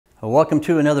Welcome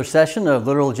to another session of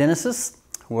Literal Genesis,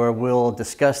 where we'll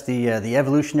discuss the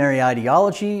evolutionary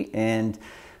ideology and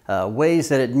ways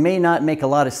that it may not make a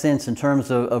lot of sense in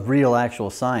terms of real actual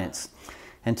science.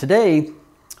 And today,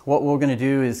 what we're going to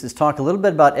do is talk a little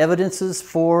bit about evidences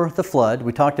for the flood.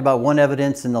 We talked about one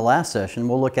evidence in the last session.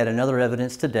 We'll look at another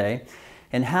evidence today,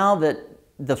 and how that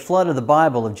the flood of the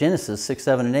Bible of Genesis 6,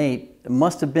 7, and 8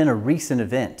 must have been a recent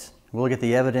event. We'll look at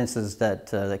the evidences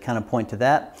that kind of point to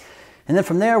that. And then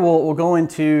from there, we'll go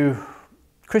into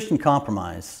Christian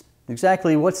compromise.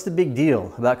 Exactly what's the big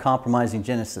deal about compromising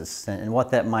Genesis and what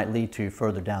that might lead to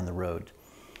further down the road.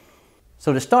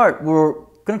 So to start, we're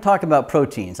going to talk about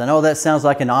proteins. I know that sounds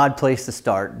like an odd place to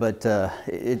start, but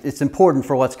it's important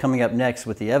for what's coming up next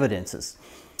with the evidences.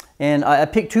 And I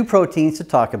picked two proteins to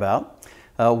talk about.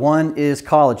 One is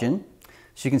collagen.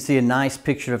 So you can see a nice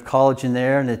picture of collagen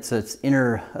there, and its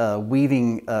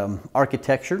interweaving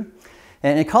architecture.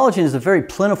 And collagen is a very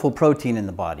plentiful protein in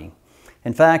the body.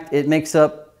 In fact, it makes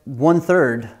up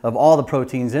 1/3 of all the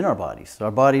proteins in our bodies. So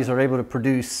our bodies are able to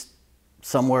produce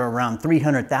somewhere around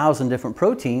 300,000 different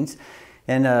proteins,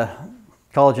 and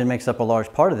collagen makes up a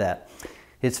large part of that.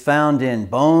 It's found in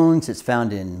bones, it's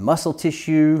found in muscle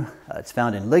tissue, it's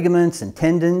found in ligaments and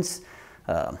tendons.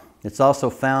 It's also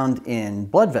found in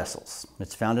blood vessels.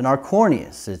 It's found in our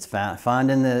corneas. It's found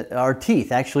in our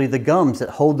teeth, actually the gums that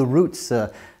hold the roots,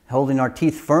 holding our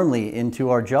teeth firmly into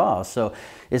our jaws. So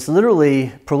it's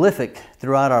literally prolific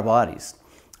throughout our bodies.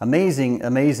 Amazing,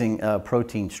 amazing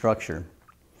protein structure.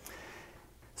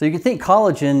 So you can think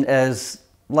collagen as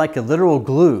like a literal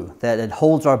glue that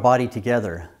holds our body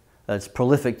together. It's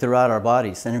prolific throughout our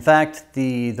bodies. And in fact,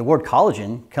 the word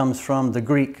collagen comes from the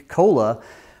Greek kolla,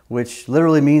 which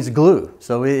literally means glue.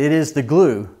 So it is the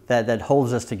glue that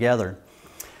holds us together.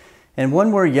 And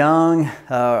when we're young,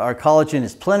 our collagen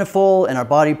is plentiful and our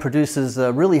body produces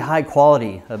a really high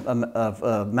quality of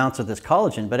amounts of this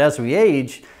collagen. But as we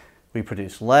age, we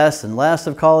produce less and less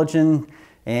of collagen,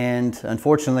 and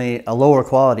unfortunately a lower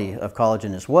quality of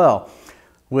collagen as well,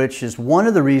 which is one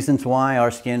of the reasons why our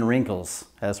skin wrinkles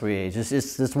as we age.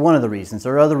 It's one of the reasons.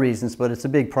 There are other reasons, but it's a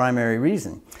big primary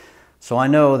reason. So I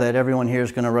know that everyone here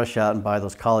is going to rush out and buy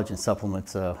those collagen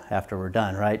supplements after we're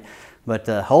done, right? But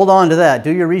hold on to that.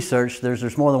 Do your research.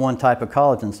 There's more than one type of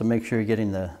collagen, so make sure you're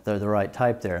getting the right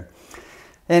type there.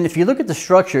 And if you look at the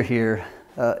structure here,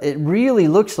 it really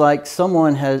looks like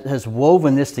someone has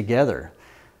woven this together,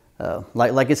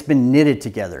 like it's been knitted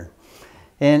together.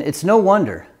 And it's no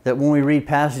wonder that when we read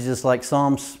passages like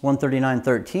Psalms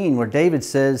 139:13, where David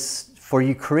says, "For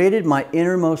you created my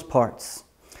innermost parts.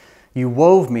 You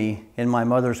wove me in my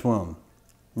mother's womb."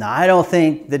 Now, I don't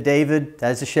think that David,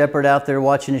 as a shepherd out there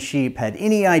watching his sheep, had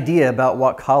any idea about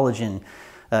what collagen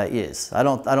is. I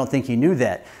don't think he knew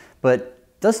that. But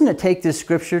doesn't it take this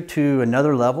scripture to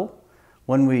another level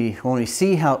when we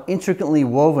see how intricately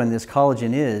woven this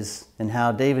collagen is, and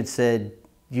how David said,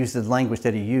 used the language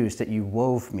that he used, that you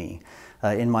wove me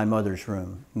in my mother's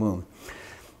womb.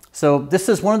 So this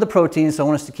is one of the proteins I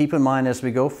want us to keep in mind as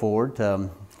we go forward.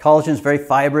 Collagen is very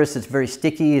fibrous, it's very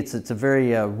sticky, it's a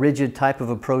very rigid type of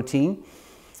a protein.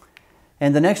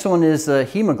 And the next one is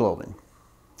hemoglobin.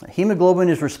 Hemoglobin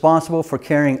is responsible for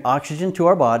carrying oxygen to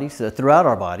our bodies, throughout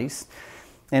our bodies.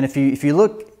 And if you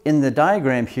look in the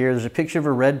diagram here, there's a picture of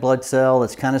a red blood cell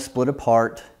that's kind of split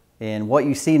apart. And what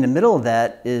you see in the middle of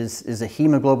that is a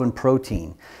hemoglobin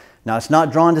protein. Now, it's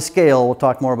not drawn to scale, we'll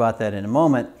talk more about that in a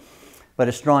moment, but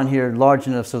it's drawn here large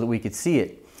enough so that we could see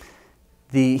it.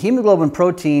 The hemoglobin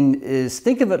protein is,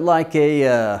 think of it like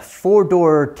a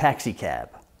four-door taxi cab.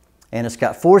 And it's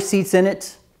got 4 seats in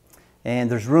it,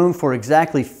 and there's room for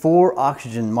exactly 4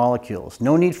 oxygen molecules.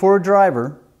 No need for a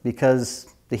driver, because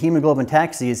the hemoglobin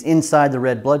taxi is inside the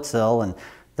red blood cell, and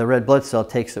the red blood cell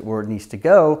takes it where it needs to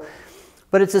go.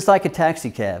 But it's just like a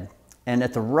taxi cab. And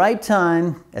at the right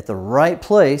time, at the right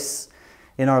place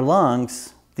in our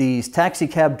lungs, these taxi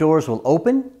cab doors will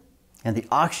open, and the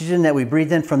oxygen that we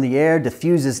breathe in from the air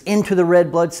diffuses into the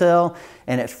red blood cell,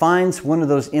 and it finds one of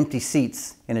those empty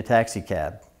seats in a taxi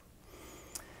cab.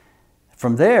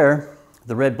 From there,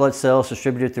 the red blood cell is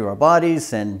distributed through our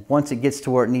bodies, and once it gets to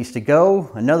where it needs to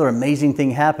go, another amazing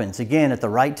thing happens. Again, at the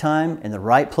right time, in the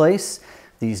right place,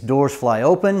 these doors fly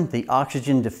open, the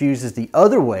oxygen diffuses the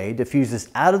other way, diffuses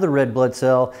out of the red blood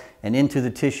cell and into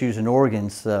the tissues and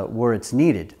organs where it's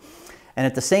needed. And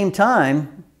at the same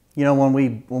time, you know, when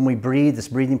we breathe, this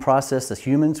breathing process as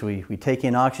humans, we take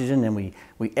in oxygen and we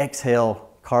exhale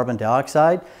carbon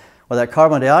dioxide. Well, that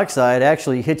carbon dioxide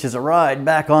actually hitches a ride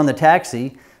back on the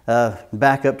taxi,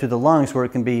 back up to the lungs where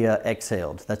it can be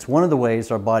exhaled. That's one of the ways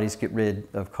our bodies get rid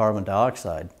of carbon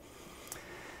dioxide.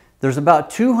 There's about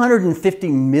 250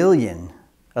 million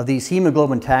of these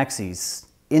hemoglobin taxis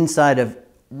inside of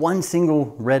one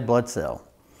single red blood cell,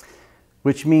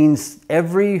 which means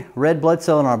every red blood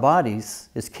cell in our bodies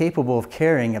is capable of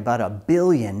carrying about 1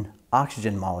 billion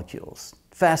oxygen molecules.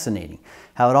 Fascinating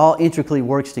how it all intricately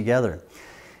works together.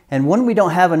 And when we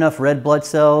don't have enough red blood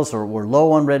cells, or we're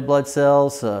low on red blood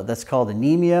cells, that's called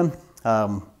anemia.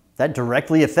 That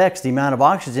directly affects the amount of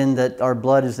oxygen that our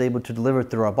blood is able to deliver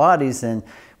through our bodies, and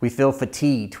we feel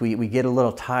fatigued. We get a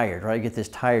little tired, right? Get this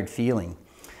tired feeling.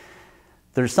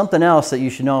 There's something else that you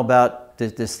should know about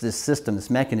this system, this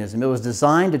mechanism. It was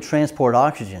designed to transport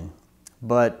oxygen,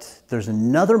 but there's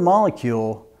another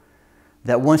molecule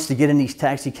that wants to get in these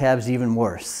taxi cabs even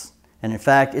worse. And in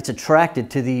fact, it's attracted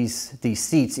to these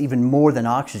seats even more than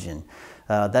oxygen.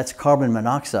 That's carbon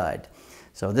monoxide.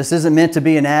 So this isn't meant to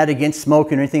be an ad against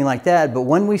smoking or anything like that, but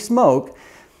when we smoke,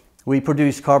 we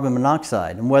produce carbon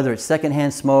monoxide. And whether it's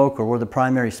secondhand smoke or we're the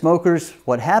primary smokers,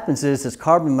 what happens is this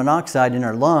carbon monoxide in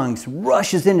our lungs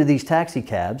rushes into these taxi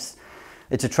cabs.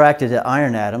 It's attracted to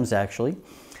iron atoms, actually.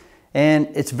 And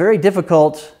it's very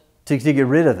difficult to get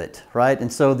rid of it, right?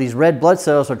 And so these red blood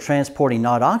cells are transporting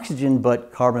not oxygen,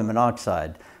 but carbon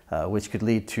monoxide, which could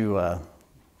lead to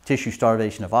tissue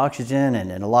starvation of oxygen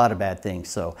and a lot of bad things.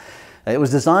 So it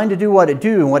was designed to do what it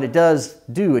do, and what it does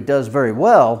do, it does very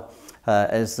well,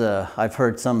 as I've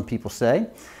heard some people say.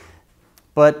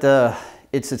 But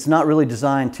it's not really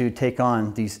designed to take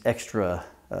on these extra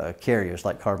carriers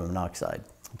like carbon monoxide.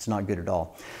 It's not good at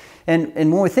all. And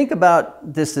when we think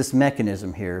about this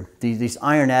mechanism here, these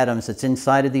iron atoms that's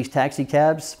inside of these taxi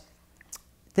cabs,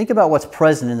 think about what's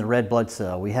present in the red blood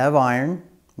cell. We have iron,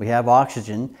 we have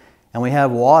oxygen, and we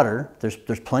have water.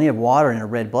 There's plenty of water in a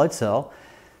red blood cell.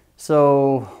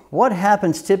 So what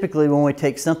happens typically when we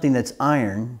take something that's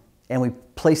iron and we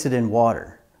place it in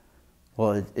water?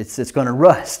 Well, it's going to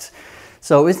rust.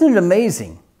 So isn't it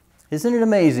amazing? Isn't it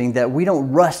amazing that we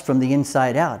don't rust from the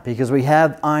inside out, because we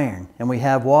have iron and we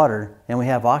have water and we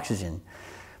have oxygen?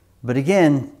 But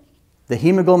again, the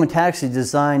hemoglobin taxi is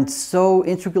designed so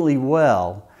intricately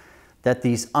well that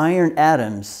these iron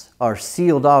atoms are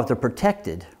sealed off. They're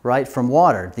protected, right, from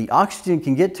water. The oxygen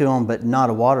can get to them, but not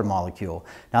a water molecule.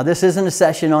 Now, this isn't a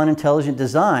session on intelligent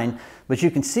design, but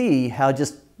you can see how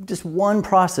just one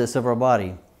process of our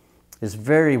body is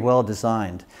very well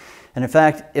designed. And in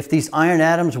fact, if these iron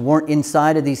atoms weren't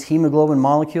inside of these hemoglobin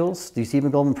molecules, these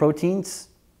hemoglobin proteins,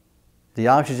 the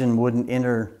oxygen wouldn't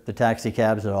enter the taxi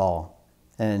cabs at all.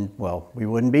 And, well, we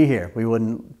wouldn't be here. We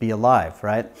wouldn't be alive,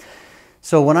 right?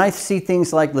 So when I see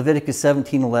things like Leviticus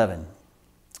 17:11,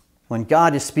 when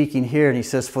God is speaking here and he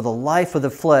says, "For the life of the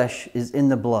flesh is in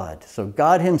the blood." So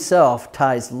God himself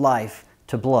ties life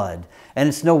to blood. And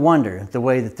it's no wonder the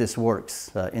way that this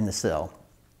works in the cell.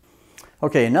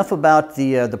 Okay, enough about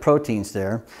the proteins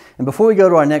there. And before we go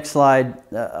to our next slide,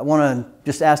 I want to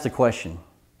just ask the question.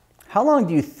 How long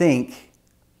do you think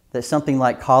that something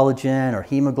like collagen or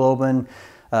hemoglobin,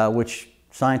 which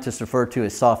scientists refer to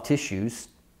as soft tissues,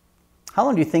 how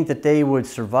long do you think that they would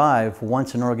survive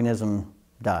once an organism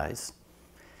dies?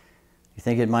 You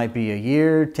think it might be a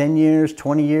year, 10 years,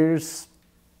 20 years,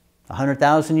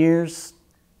 100,000 years,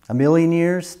 a million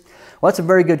years? Well, that's a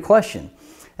very good question,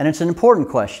 and it's an important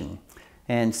question.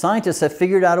 And scientists have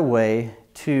figured out a way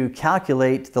to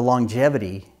calculate the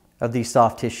longevity of these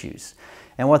soft tissues.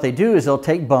 And what they do is they'll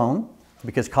take bone,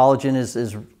 because collagen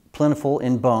is plentiful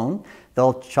in bone.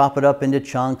 They'll chop it up into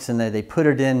chunks, and they put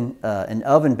it in an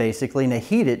oven basically, and they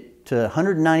heat it to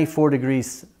 194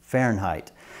 degrees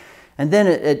Fahrenheit. And then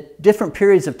at different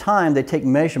periods of time, they take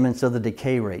measurements of the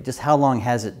decay rate, just how long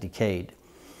has it decayed.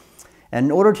 And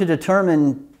in order to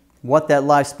determine what that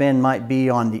lifespan might be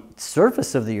on the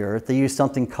surface of the earth, they use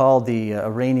something called the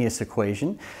Arrhenius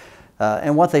equation.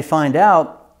 And what they find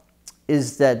out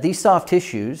is that these soft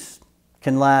tissues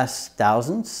can last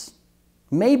thousands,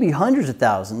 maybe hundreds of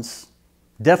thousands,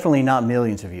 definitely not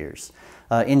millions of years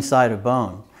inside of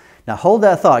bone. Now hold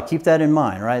that thought, keep that in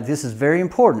mind, right? This is very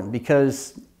important,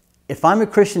 because if I'm a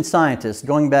Christian scientist,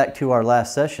 going back to our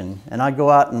last session, and I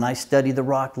go out and I study the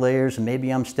rock layers, and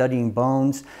maybe I'm studying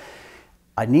bones,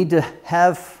 I need to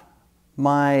have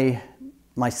my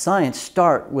science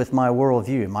start with my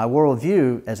worldview. My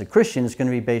worldview as a Christian is going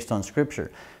to be based on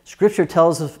Scripture. Scripture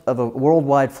tells us of a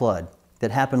worldwide flood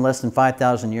that happened less than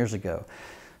 5,000 years ago.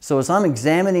 So as I'm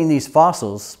examining these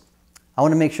fossils, I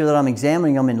want to make sure that I'm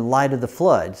examining them in light of the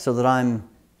flood, so that I'm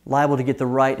liable to get the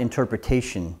right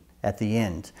interpretation at the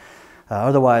end.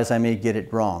 Otherwise, I may get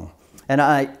it wrong. And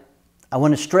I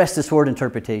want to stress this word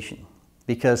interpretation,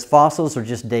 because fossils are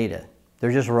just data.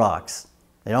 They're just rocks.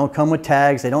 They don't come with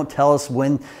tags. They don't tell us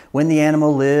when the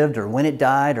animal lived or when it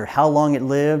died or how long it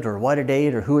lived or what it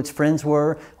ate or who its friends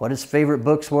were, what its favorite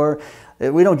books were.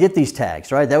 We don't get these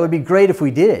tags, right? That would be great if we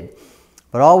did.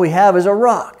 But all we have is a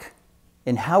rock.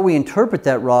 And how we interpret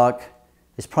that rock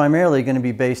is primarily going to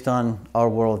be based on our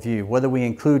worldview, whether we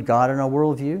include God in our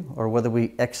worldview or whether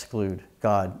we exclude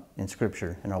God in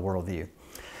Scripture in our worldview.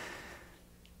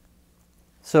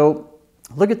 So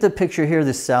look at the picture here of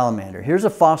this salamander. Here's a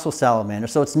fossil salamander.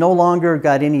 So it's no longer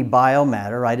got any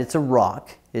biomatter, right? It's a rock.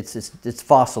 It's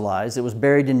fossilized. It was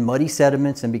buried in muddy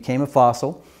sediments and became a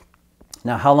fossil.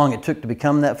 Now, how long it took to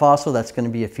become that fossil, that's going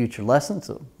to be a future lesson,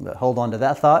 so hold on to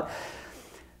that thought.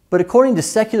 But according to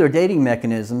secular dating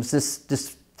mechanisms,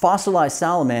 this fossilized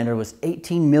salamander was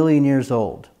 18 million years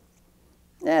old.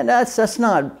 And that's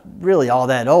not really all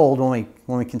that old when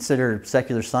we consider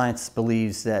secular science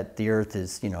believes that the Earth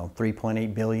is,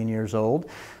 3.8 billion years old.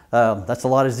 That's a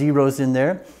lot of zeros in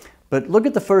there. But look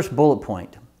at the first bullet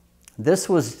point. This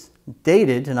was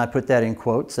dated, and I put that in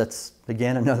quotes, that's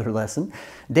again another lesson,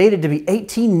 dated to be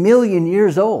 18 million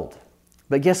years old.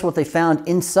 But guess what they found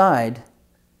inside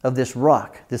of this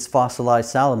rock, this fossilized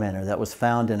salamander that was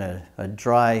found in a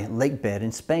dry lake bed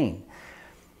in Spain?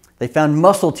 They found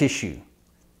muscle tissue.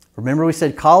 Remember we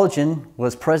said collagen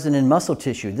was present in muscle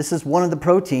tissue. This is one of the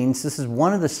proteins, this is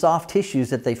one of the soft tissues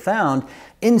that they found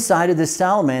inside of this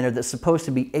salamander that's supposed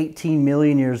to be 18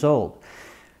 million years old.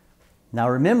 Now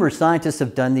remember, scientists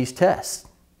have done these tests.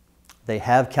 They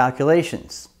have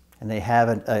calculations and they have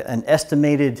an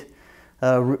estimated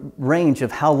range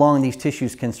of how long these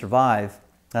tissues can survive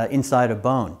inside a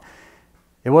bone.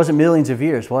 It wasn't millions of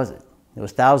years, was it? It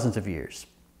was thousands of years.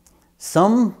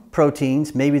 Some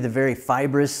proteins, maybe the very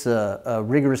fibrous,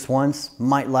 rigorous ones,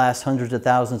 might last hundreds of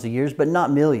thousands of years, but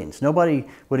not millions. Nobody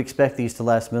would expect these to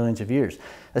last millions of years,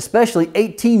 especially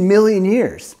 18 million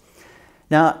years.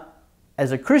 Now,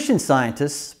 as a Christian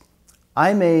scientist,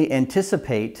 I may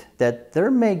anticipate that there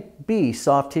may be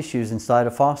soft tissues inside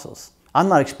of fossils. I'm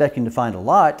not expecting to find a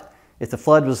lot. If the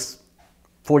flood was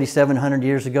 4,700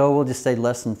 years ago, we'll just say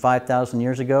less than 5,000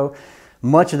 years ago,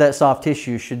 much of that soft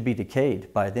tissue should be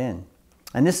decayed by then.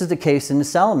 And this is the case in the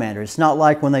salamander. It's not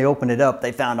like when they opened it up,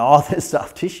 they found all this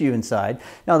soft tissue inside.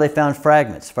 No, they found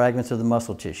fragments of the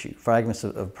muscle tissue, fragments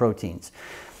of proteins.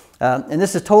 And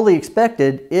this is totally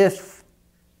expected if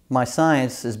my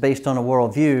science is based on a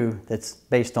worldview that's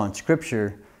based on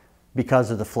Scripture because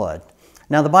of the flood.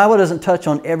 Now, the Bible doesn't touch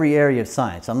on every area of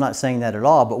science. I'm not saying that at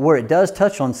all, but where it does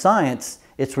touch on science,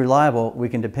 it's reliable. We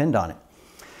can depend on it.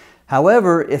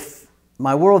 However, if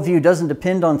my worldview doesn't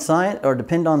depend on science or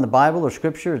depend on the Bible or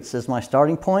Scripture, it's as my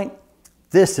starting point,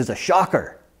 this is a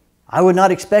shocker. I would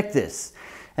not expect this.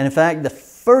 And in fact, the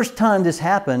first time this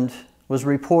happened was a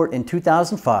report in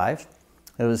 2005.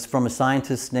 It was from a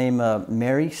scientist named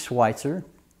Mary Schweitzer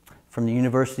from the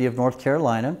University of North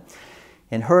Carolina.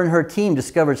 And her team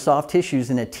discovered soft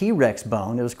tissues in a T-Rex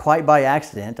bone. It was quite by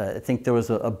accident. I think there was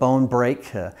a bone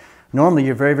break. Normally,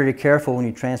 you're very, very careful when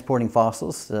you're transporting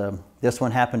fossils. This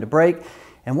one happened to break.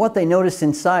 And what they noticed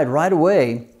inside right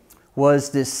away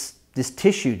was this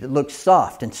tissue that looked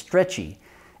soft and stretchy.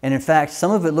 And in fact,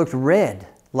 some of it looked red,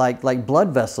 like blood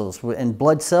vessels and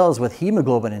blood cells with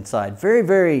hemoglobin inside. Very,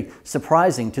 very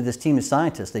surprising to this team of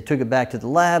scientists. They took it back to the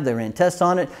lab. They ran tests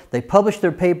on it. They published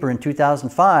their paper in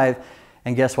 2005.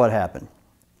 And guess what happened?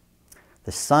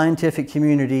 The scientific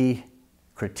community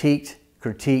critiqued,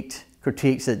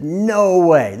 said, no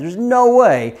way, there's no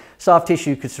way soft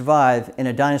tissue could survive in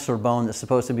a dinosaur bone that's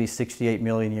supposed to be 68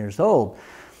 million years old.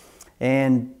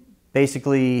 And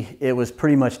basically, it was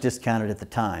pretty much discounted at the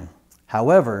time.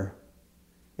 However,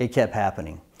 it kept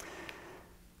happening.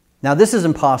 Now, this is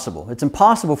impossible. It's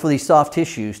impossible for these soft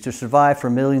tissues to survive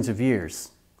for millions of years,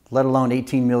 let alone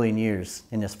 18 million years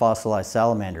in this fossilized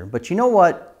salamander. But you know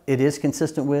what it is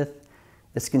consistent with?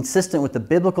 It's consistent with the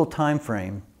biblical time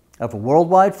frame of a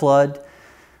worldwide flood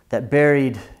that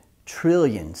buried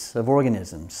trillions of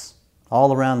organisms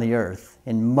all around the earth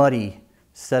in muddy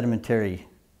sedimentary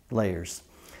layers.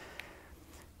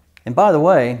 And by the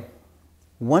way,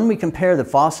 when we compare the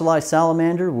fossilized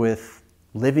salamander with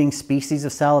living species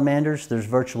of salamanders, there's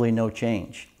virtually no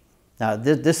change. Now,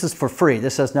 this is for free.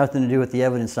 This has nothing to do with the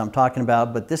evidence I'm talking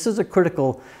about, but this is a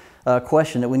critical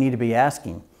question that we need to be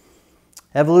asking.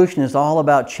 Evolution is all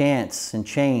about chance and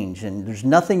change, and there's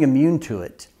nothing immune to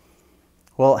it.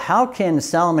 Well, how can the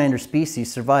salamander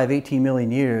species survive 18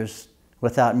 million years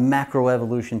without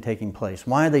macroevolution taking place?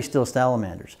 Why are they still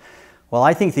salamanders? Well,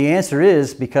 I think the answer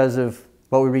is because of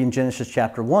what we read in Genesis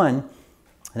chapter 1, and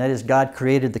that is God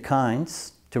created the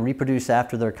kinds to reproduce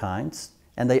after their kinds,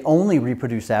 and they only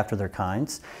reproduce after their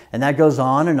kinds. And that goes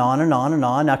on and on and on and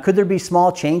on. Now, could there be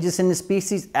small changes in the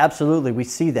species? Absolutely, we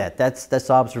see that. That's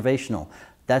observational.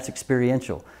 That's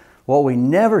experiential. What we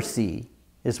never see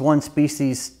is one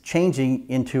species changing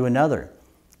into another.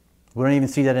 We don't even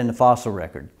see that in the fossil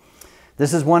record.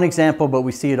 This is one example, but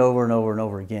we see it over and over and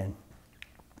over again.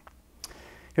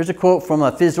 Here's a quote from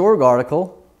a Phys.org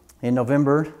article in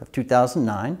November of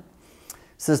 2009. It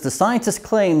says, "The scientists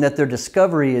claim that their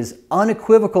discovery is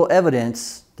unequivocal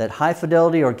evidence that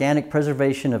high-fidelity organic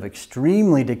preservation of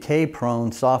extremely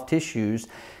decay-prone soft tissues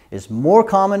is more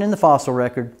common in the fossil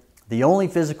record, the only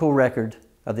physical record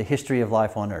of the history of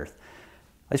life on Earth."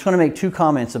 I just want to make two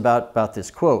comments about this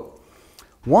quote.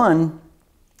 One,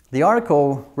 the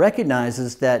article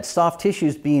recognizes that soft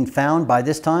tissues being found by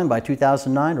this time, by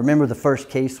 2009, remember the first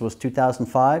case was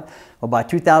 2005, well, by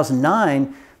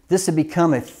 2009, this had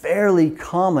become a fairly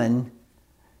common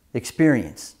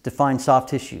experience to find soft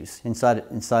tissues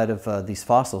inside of these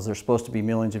fossils. They're supposed to be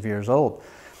millions of years old.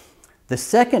 The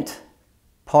second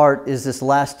part is this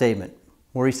last statement,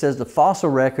 where he says the fossil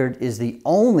record is the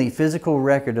only physical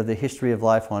record of the history of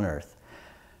life on Earth.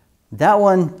 That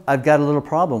one I've got a little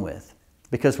problem with,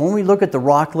 because when we look at the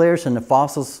rock layers and the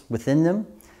fossils within them,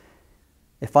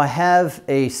 if I have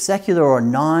a secular or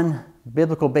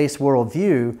non-biblical based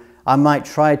worldview, I might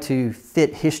try to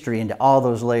fit history into all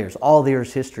those layers, all the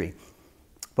Earth's history.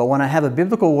 But when I have a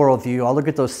biblical worldview, I'll look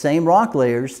at those same rock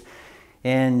layers,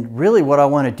 and really what I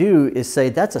want to do is say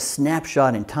that's a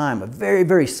snapshot in time, a very,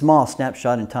 very small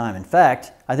snapshot in time. In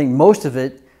fact, I think most of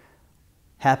it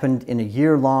happened in a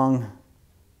year-long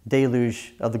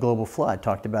deluge of the global flood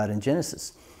talked about in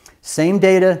Genesis. Same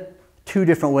data, two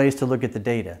different ways to look at the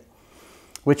data.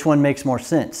 Which one makes more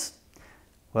sense?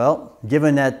 Well,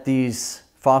 given that these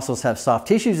fossils have soft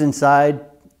tissues inside,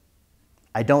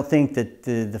 I don't think that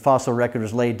the fossil record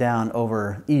was laid down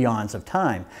over eons of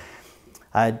time.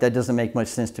 That doesn't make much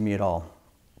sense to me at all.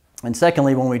 And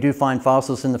secondly, when we do find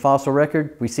fossils in the fossil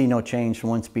record, we see no change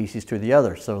from one species to the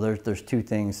other. So there's two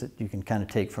things that you can kind of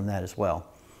take from that as well.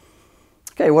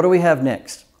 Okay, what do we have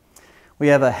next? We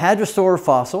have a hadrosaur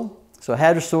fossil. So a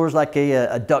hadrosaur is like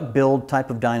a duck-billed type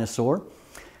of dinosaur.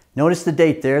 Notice the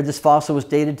date there. This fossil was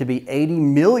dated to be 80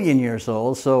 million years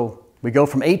old. So we go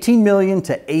from 18 million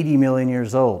to 80 million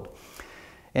years old.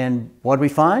 And what did we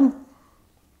find?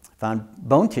 Found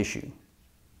bone tissue.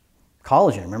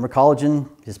 Collagen. Remember, collagen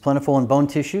is plentiful in bone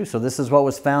tissue, so this is what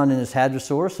was found in this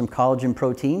hadrosaur, some collagen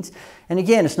proteins. And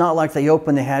again, it's not like they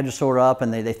opened the hadrosaur up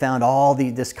and they found all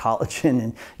this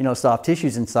collagen and soft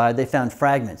tissues inside. They found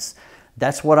fragments.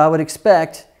 That's what I would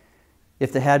expect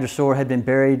if the hadrosaur had been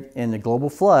buried in the global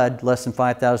flood less than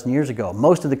 5,000 years ago.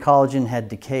 Most of the collagen had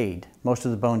decayed, most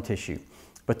of the bone tissue,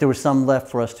 but there was some left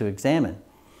for us to examine.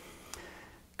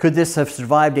 Could this have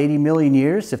survived 80 million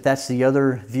years, if that's the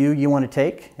other view you want to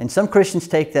take? And some Christians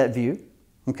take that view,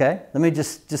 okay? Let me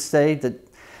just say that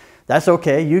that's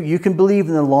okay. You can believe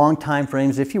in the long time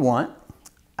frames if you want.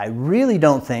 I really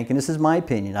don't think, and this is my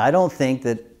opinion, I don't think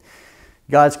that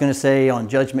God's going to say on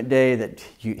Judgment Day that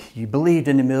you believed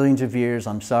in the millions of years,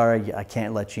 I'm sorry, I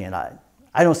can't let you in. I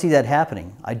don't see that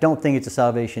happening. I don't think it's a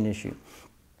salvation issue.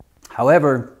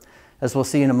 However, as we'll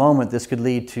see in a moment, this could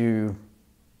lead to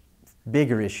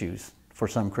bigger issues for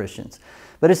some Christians.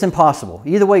 But it's impossible.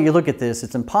 Either way you look at this,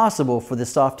 it's impossible for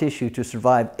this soft tissue to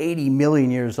survive 80 million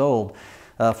years old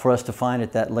for us to find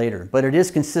it that later. But it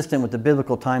is consistent with the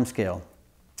biblical time scale.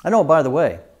 I know, by the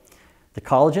way, the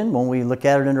collagen, when we look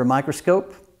at it under a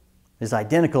microscope, is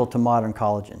identical to modern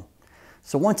collagen.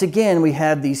 So once again, we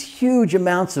have these huge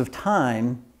amounts of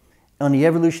time on the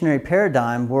evolutionary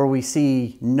paradigm where we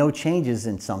see no changes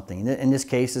in something. In this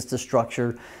case, it's the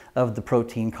structure of the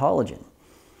protein collagen.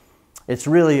 It's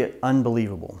really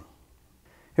unbelievable.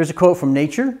 Here's a quote from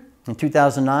Nature in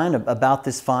 2009 about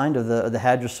this find of the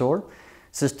hadrosaur. It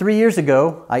says, 3 years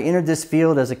ago, I entered this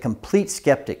field as a complete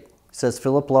skeptic, says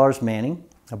Philip Lars Manning,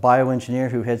 a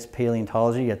bioengineer who heads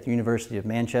paleontology at the University of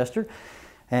Manchester.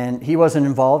 And he wasn't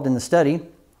involved in the study,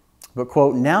 but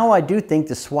quote, now I do think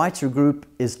the Schweitzer group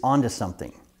is onto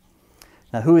something.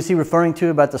 Now, who is he referring to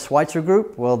about the Schweitzer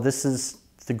group? Well, this is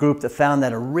the group that found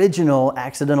that original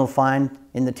accidental find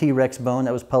in the T-Rex bone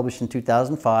that was published in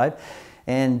 2005.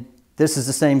 And this is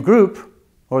the same group,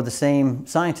 or the same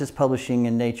scientist publishing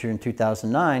in Nature in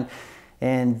 2009.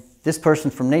 And this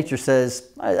person from Nature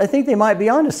says, I think they might be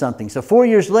onto something. So 4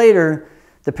 years later,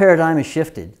 the paradigm has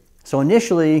shifted. So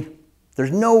initially,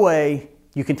 there's no way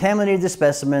you contaminated the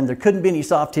specimen, there couldn't be any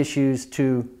soft tissues,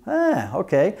 to,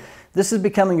 okay, this is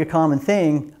becoming a common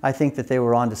thing. I think that they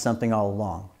were onto something all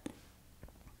along.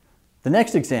 The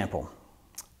next example,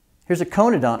 here's a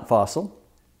conodont fossil.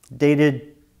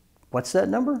 dated, what's that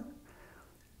number?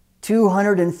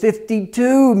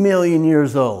 252 million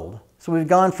years old. So we've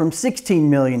gone from 16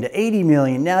 million to 80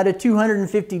 million, now to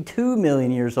 252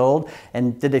 million years old.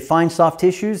 And did they find soft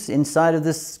tissues inside of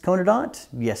this conodont?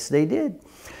 Yes, they did.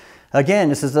 Again,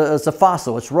 this is a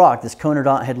fossil, it's rock. This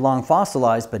conodont had long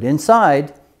fossilized, but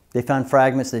inside they found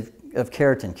fragments of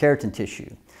keratin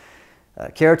tissue.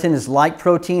 Keratin is like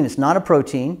protein. It's not a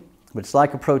protein, but it's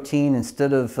like a protein.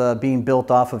 Instead of being built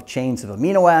off of chains of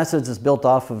amino acids, it's built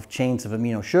off of chains of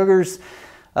amino sugars.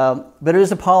 But it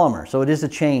is a polymer, so it is a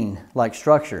chain-like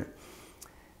structure.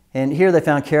 And here they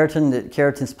found keratin. That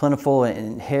keratin is plentiful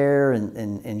in hair,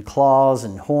 and claws,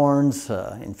 and horns,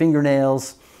 and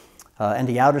fingernails, and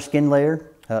the outer skin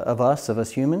layer of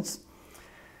us humans.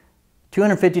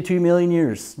 252 million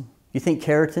years. You think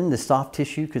keratin, the soft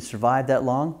tissue, could survive that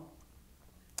long?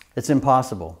 It's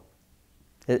impossible.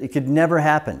 It could never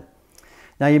happen.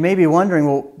 Now you may be wondering,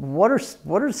 well, what are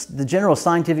the general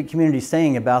scientific community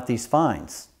saying about these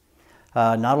finds?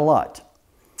 Not a lot.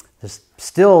 There's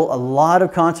still a lot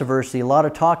of controversy, a lot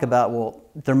of talk about, well,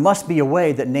 there must be a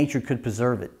way that nature could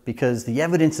preserve it because the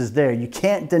evidence is there. You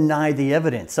can't deny the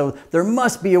evidence. So there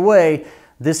must be a way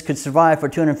this could survive for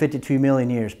 252 million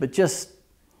years. But just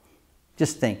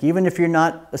think, even if you're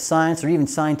not a science or even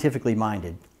scientifically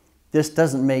minded, this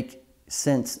doesn't make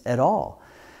sense at all.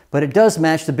 But it does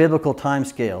match the biblical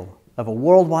timescale of a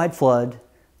worldwide flood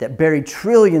that buried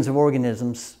trillions of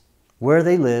organisms where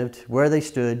they lived, where they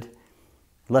stood,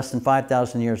 less than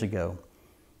 5,000 years ago.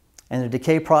 And the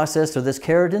decay process of this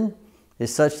keratin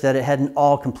is such that it hadn't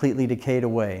all completely decayed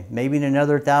away. Maybe in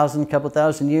another couple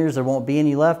thousand years, there won't be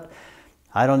any left.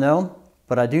 I don't know,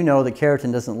 but I do know that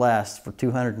keratin doesn't last for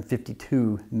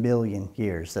 252 million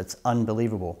years. That's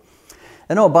unbelievable.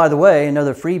 And oh, by the way,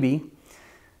 another freebie,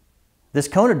 this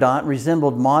conodont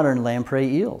resembled modern lamprey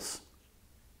eels.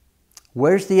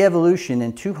 Where's the evolution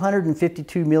in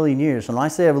 252 million years? When I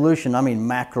say evolution, I mean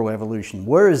macroevolution.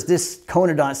 Where is this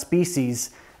conodont species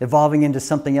evolving into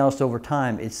something else over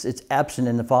time? It's absent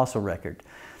in the fossil record.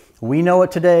 We know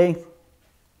it today.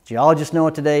 Geologists know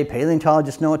it today.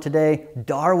 Paleontologists know it today.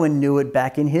 Darwin knew it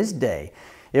back in his day.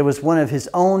 It was one of his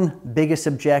own biggest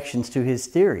objections to his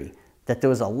theory, that there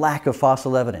was a lack of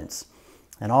fossil evidence.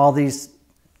 And all these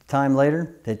time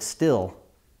later, it's still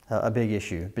a big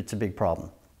issue. It's a big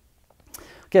problem.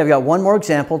 Okay, I've got one more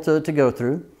example to go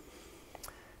through.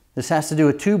 This has to do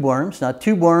with tube worms. Now,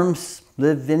 tube worms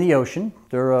live in the ocean.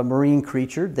 They're a marine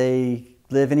creature. They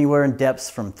live anywhere in depths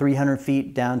from 300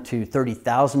 feet down to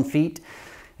 30,000 feet.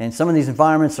 And some of these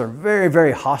environments are very,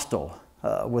 very hostile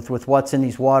with what's in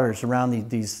these waters around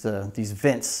these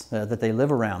vents that they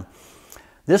live around.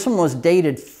 This one was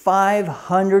dated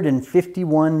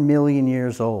 551 million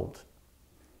years old.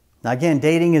 Now again,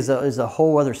 dating is a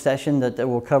whole other session that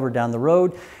we'll cover down the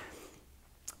road.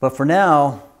 But for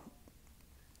now,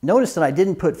 notice that I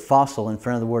didn't put fossil in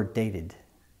front of the word dated.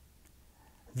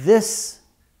 This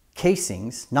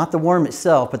casings, not the worm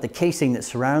itself, but the casing that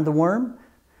surrounded the worm,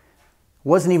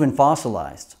 wasn't even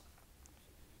fossilized.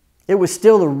 It was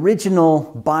still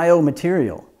original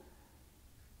biomaterial.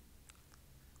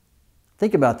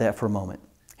 Think about that for a moment.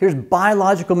 Here's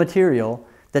biological material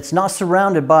that's not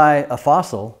surrounded by a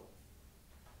fossil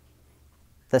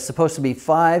that's supposed to be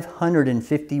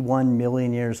 551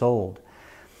 million years old.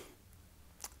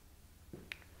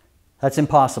 That's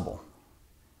impossible.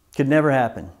 Could never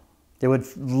happen. It would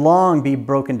long be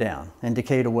broken down and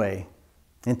decayed away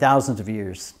in thousands of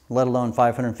years, let alone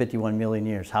 551 million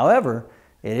years. However,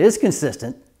 it is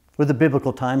consistent with the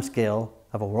biblical timescale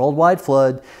of a worldwide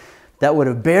flood that would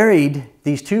have buried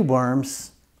these tube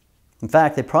worms. In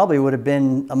fact, they probably would have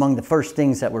been among the first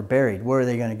things that were buried. Where are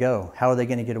they going to go? How are they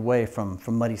going to get away from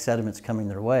muddy sediments coming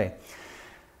their way?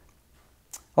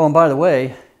 Oh, and by the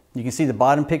way, you can see the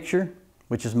bottom picture,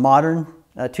 which is modern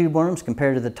tube worms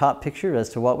compared to the top picture as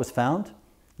to what was found.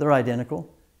 They're identical.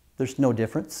 There's no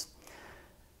difference.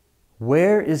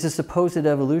 Where is the supposed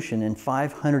evolution in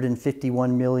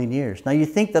 551 million years? Now you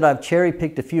think that I've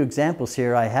cherry-picked a few examples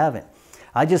here. I haven't.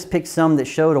 I just picked some that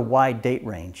showed a wide date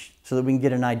range so that we can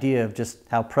get an idea of just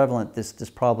how prevalent this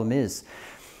problem is.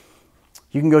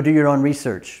 You can go do your own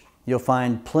research. You'll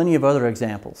find plenty of other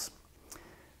examples.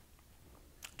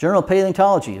 Journal of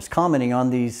Paleontology is commenting on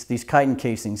these chitin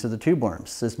casings of the tube worms.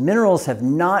 It says minerals have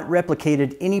not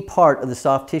replicated any part of the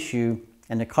soft tissue,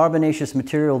 and the carbonaceous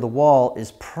material of the wall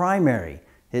is primary.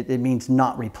 It means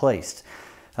not replaced.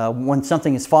 When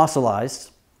something is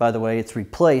fossilized, by the way, it's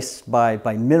replaced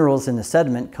by minerals in the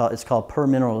sediment. It's called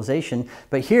permineralization.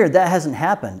 But here, that hasn't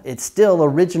happened. It's still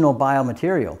original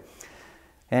biomaterial.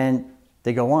 And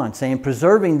They go on, saying,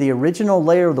 preserving the original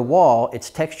layer of the wall, its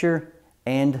texture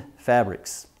and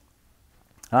fabrics.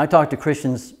 And I talk to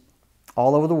Christians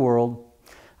all over the world.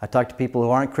 I talk to people who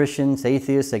aren't Christians,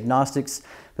 atheists, agnostics,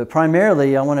 but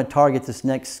primarily I want to target this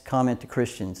next comment to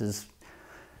Christians is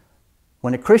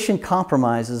when a Christian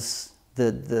compromises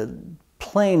the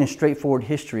plain and straightforward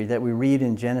history that we read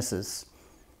in Genesis,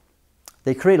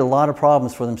 they create a lot of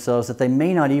problems for themselves that they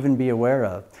may not even be aware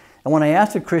of. And when I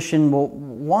ask a Christian, well,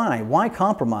 why? Why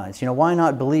compromise? Why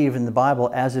not believe in the Bible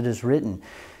as it is written?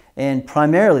 And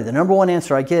primarily, the number one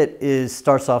answer I get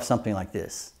starts off something like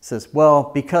this. It says,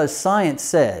 well, because science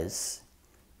says,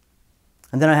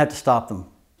 and then I have to stop them.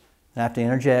 I have to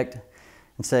interject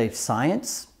and say,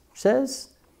 science says?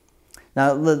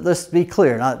 Now, let's be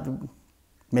clear.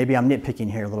 Maybe I'm nitpicking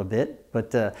here a little bit,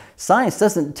 but science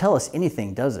doesn't tell us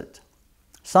anything, does it?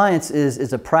 Science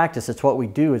is a practice. It's what we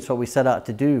do. It's what we set out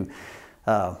to do.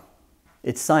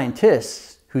 It's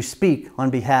scientists who speak on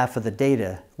behalf of the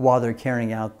data while they're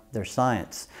carrying out their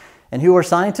science. And who are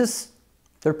scientists?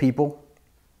 They're people.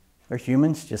 They're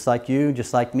humans, just like you,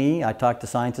 just like me. I talk to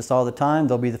scientists all the time.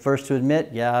 They'll be the first to admit,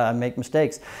 yeah, I make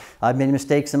mistakes. I've made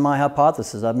mistakes in my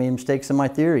hypothesis. I've made mistakes in my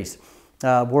theories.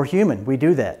 We're human. We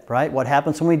do that, right? What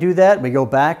happens when we do that? We go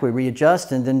back, we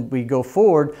readjust, and then we go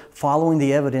forward following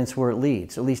the evidence where it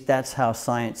leads. At least that's how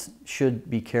science should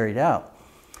be carried out.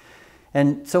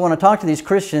 And so when I talk to these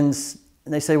Christians,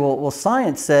 they say, well,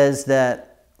 science says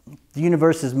that the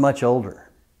universe is much older,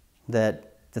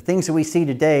 that the things that we see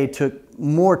today took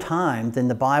more time than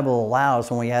the Bible allows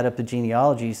when we add up the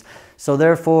genealogies, so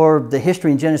therefore the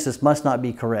history in Genesis must not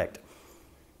be correct.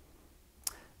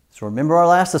 So remember our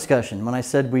last discussion when I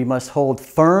said we must hold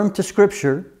firm to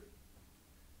Scripture,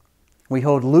 we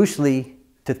hold loosely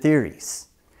to theories.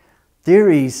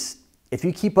 Theories, if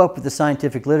you keep up with the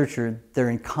scientific literature, they're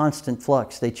in constant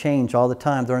flux. They change all the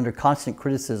time. They're under constant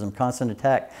criticism, constant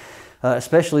attack,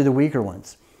 especially the weaker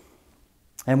ones.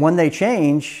 And when they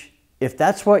change, if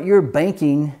that's what you're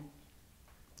banking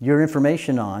your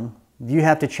information on, you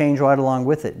have to change right along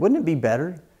with it. Wouldn't it be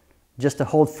better just to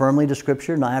hold firmly to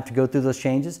Scripture, not have to go through those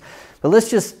changes? But let's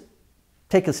just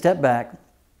take a step back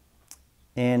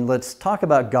and let's talk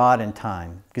about God and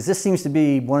time, because this seems to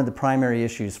be one of the primary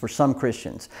issues for some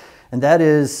Christians, and that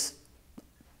is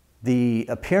the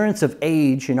appearance of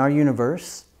age in our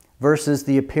universe versus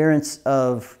the appearance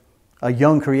of a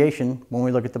young creation when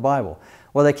we look at the Bible.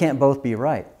 Well, they can't both be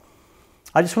right.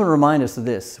 I just want to remind us of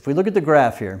this. If we look at the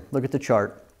graph here, look at the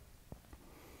chart,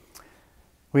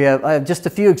 I have just a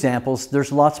few examples.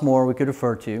 There's lots more we could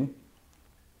refer to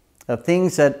of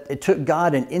things that it took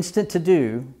God an instant to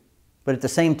do, but at the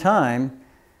same time,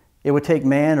 it would take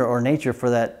man or nature for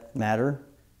that matter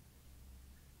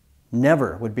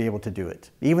never would be able to do it,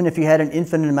 even if you had an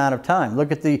infinite amount of time.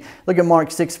 Look at Mark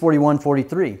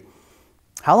 6:41-43.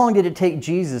 How long did it take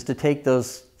Jesus to take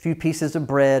those few pieces of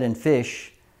bread and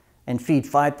fish and feed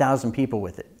 5,000 people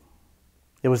with it?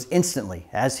 It was instantly.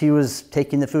 As he was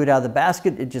taking the food out of the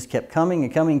basket, it just kept coming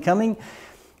and coming and coming.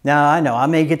 Now, I know I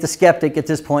may get the skeptic at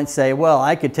this point and say, well,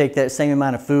 I could take that same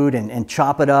amount of food and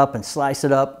chop it up and slice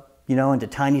it up, into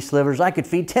tiny slivers. I could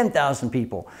feed 10,000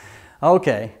 people.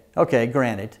 Okay,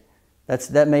 granted.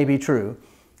 That may be true.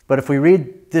 But if we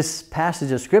read this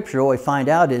passage of Scripture, what we find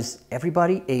out is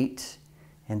everybody ate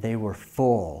and they were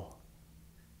full.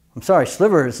 I'm sorry,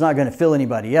 sliver is not going to fill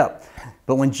anybody up.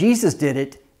 But when Jesus did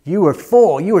it, you were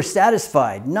full, you were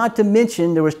satisfied. Not to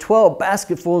mention there was 12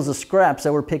 basketfuls of scraps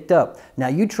that were picked up. Now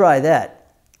you try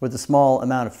that with a small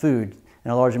amount of food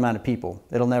and a large amount of people.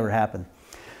 It'll never happen.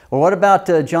 Or what about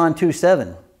John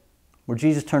 2:7, where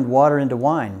Jesus turned water into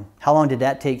wine? How long did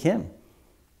that take him?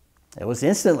 It was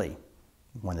instantly.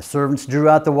 When the servants drew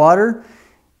out the water,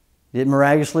 it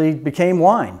miraculously became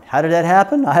wine. How did that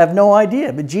happen? I have no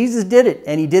idea. But Jesus did it,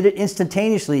 and he did it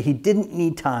instantaneously. He didn't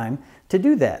need time to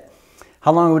do that.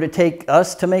 How long would it take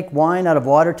us to make wine out of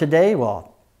water today?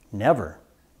 Well, never.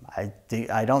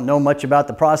 I don't know much about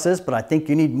the process, but I think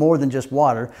you need more than just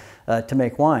water to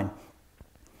make wine.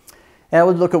 And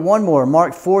we'll look at one more,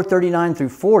 Mark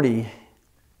 4:39-40.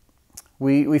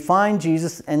 We find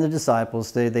Jesus and the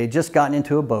disciples. They had just gotten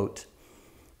into a boat,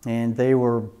 and they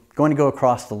were going to go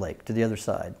across the lake to the other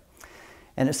side.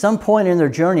 And at some point in their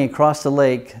journey across the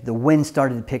lake, the wind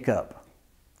started to pick up,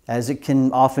 as it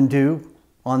can often do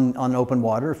on open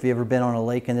water. If you've ever been on a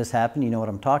lake and this happened, you know what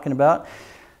I'm talking about.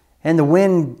 And the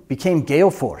wind became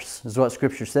gale force, is what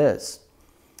Scripture says.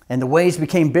 And the waves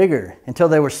became bigger until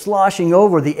they were sloshing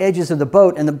over the edges of the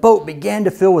boat, and the boat began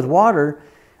to fill with water,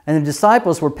 and the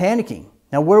disciples were panicking.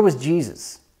 Now, where was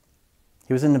Jesus?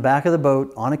 He was in the back of the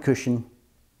boat on a cushion,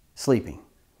 sleeping.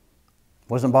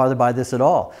 Wasn't bothered by this at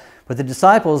all. But the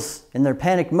disciples, in their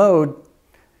panic mode,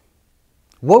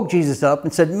 woke Jesus up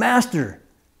and said, "Master,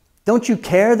 don't you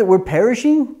care that we're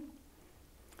perishing?"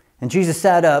 And Jesus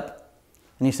sat up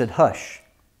and he said, "Hush,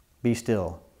 be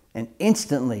still." And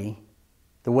instantly,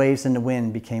 the waves and the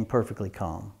wind became perfectly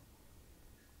calm.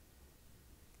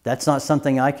 That's not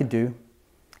something I could do.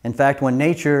 In fact, when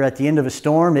nature, at the end of a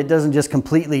storm, it doesn't just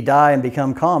completely die and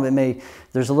become calm.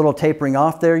 There's a little tapering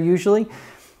off there usually.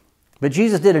 But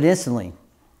Jesus did it instantly.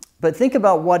 But think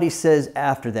about what he says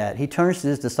after that. He turns to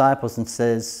his disciples and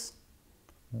says,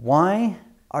 "Why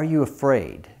are you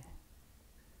afraid?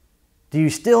 Do you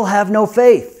still have no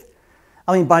faith?"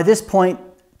 I mean, by this point,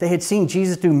 they had seen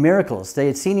Jesus do miracles. They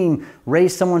had seen him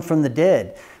raise someone from the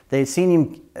dead. They had seen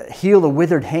him heal a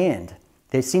withered hand.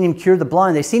 They had seen him cure the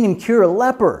blind. They had seen him cure a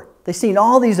leper. They'd seen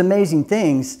all these amazing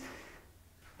things.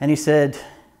 And he said,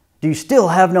 "Do you still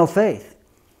have no faith?"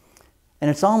 And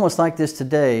it's almost like this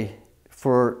today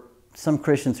for some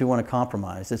Christians who want to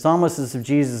compromise. It's almost as if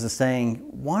Jesus is saying,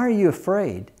 "Why are you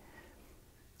afraid?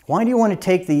 Why do you want to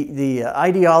take the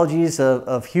ideologies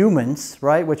of humans,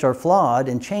 right, which are flawed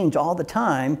and change all the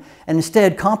time, and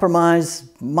instead compromise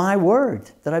my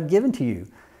word that I've given to you?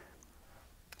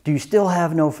 Do you still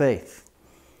have no faith?"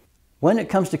 When it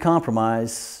comes to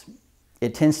compromise,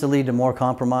 it tends to lead to more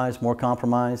compromise.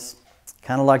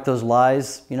 Kind of like those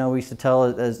lies, we used to tell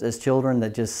as children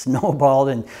that just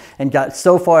snowballed and got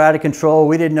so far out of control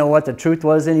we didn't know what the truth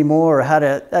was anymore or how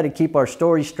to keep our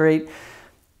story straight.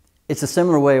 It's a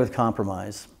similar way with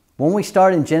compromise. When we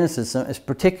start in Genesis,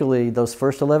 particularly those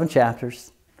first 11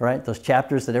 chapters, right? Those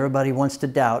chapters that everybody wants to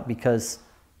doubt because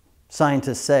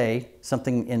scientists say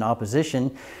something in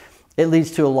opposition, it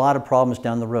leads to a lot of problems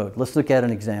down the road. Let's look at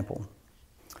an example.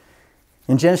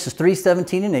 In Genesis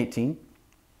 3:17 and 18,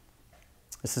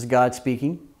 this is God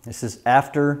speaking. This is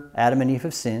after Adam and Eve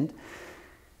have sinned.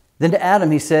 Then to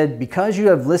Adam he said, "Because you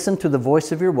have listened to the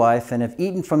voice of your wife and have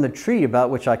eaten from the tree about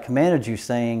which I commanded you,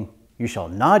 saying, 'You shall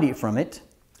not eat from it,'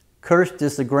 cursed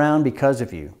is the ground because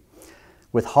of you.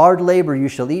 With hard labor you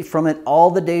shall eat from it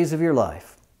all the days of your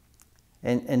life."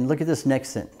 And look at this next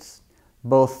sentence.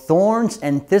 "Both thorns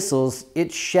and thistles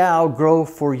it shall grow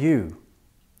for you,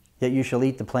 yet you shall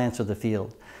eat the plants of the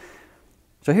field."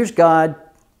 So here's God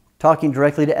talking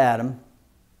directly to Adam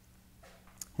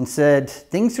and said,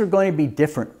 things are going to be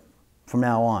different from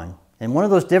now on. And one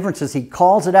of those differences, he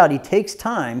calls it out. He takes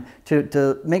time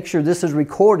to make sure this is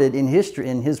recorded in history,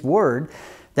 in his word,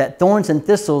 that thorns and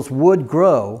thistles would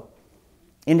grow,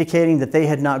 indicating that they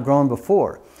had not grown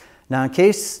before. Now, in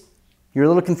case you're a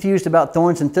little confused about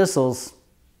thorns and thistles,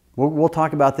 we'll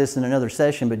talk about this in another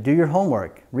session, but do your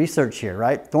homework, research here,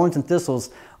 right? Thorns and thistles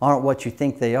aren't what you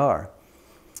think they are.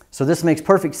 So this makes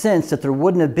perfect sense that there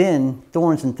wouldn't have been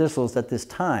thorns and thistles at this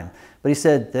time. But he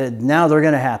said that now they're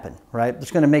going to happen, right?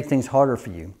 It's going to make things harder for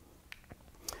you.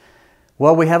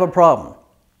 Well, we have a problem.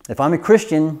 If I'm a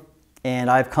Christian and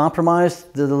I've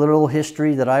compromised the literal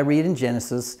history that I read in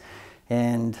Genesis,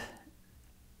 and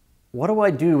what do I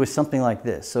do with something like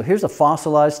this? So here's a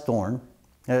fossilized thorn.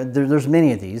 There's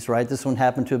many of these, right? This one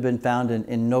happened to have been found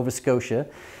in Nova Scotia.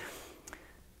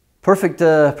 Perfect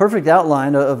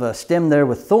outline of a stem there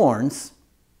with thorns.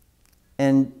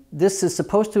 And this is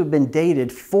supposed to have been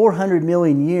dated 400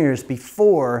 million years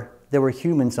before there were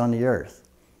humans on the earth.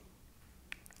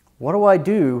 What do I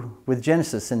do with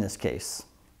Genesis in this case?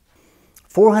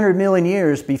 400 million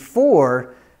years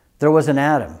before there was an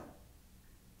Adam.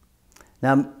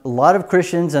 Now, a lot of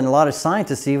Christians and a lot of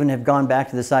scientists even have gone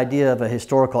back to this idea of a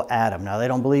historical Adam. Now, they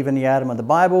don't believe in the Adam of the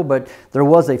Bible, but there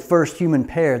was a first human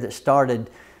pair that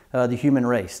started the human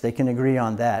race. They can agree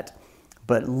on that.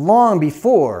 But long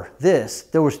before this,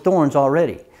 there was thorns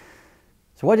already.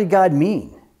 So what did God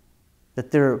mean?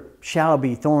 That there shall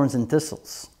be thorns and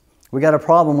thistles. We got a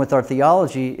problem with our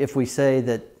theology if we say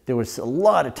that there was a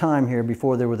lot of time here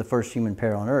before there were the first human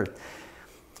pair on earth.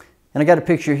 And I got a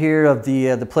picture here of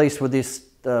the place where these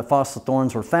fossil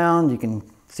thorns were found. You can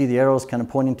see the arrows kind of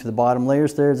pointing to the bottom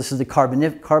layers there. This is the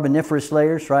carboniferous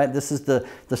layers, right? This is the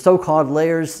so-called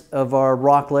layers of our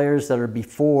rock layers that are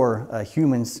before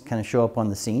humans kind of show up on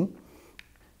the scene.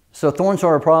 So thorns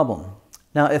are a problem.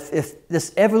 Now, if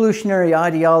this evolutionary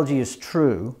ideology is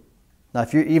true, now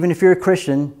even if you're a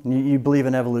Christian, you believe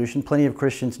in evolution, plenty of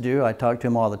Christians do, I talk to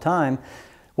them all the time,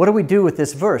 what do we do with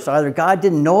this verse? Either God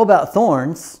didn't know about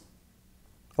thorns,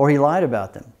 or he lied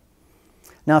about them.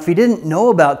 Now, if he didn't know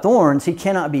about thorns, he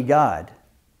cannot be God,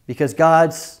 because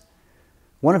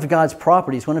one of God's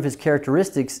properties, one of his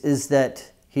characteristics is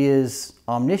that he is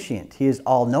omniscient. He is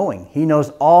all-knowing. He knows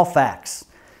all facts.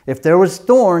 If there was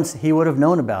thorns, he would have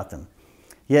known about them.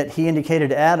 Yet he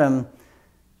indicated to Adam,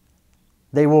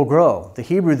 they will grow. The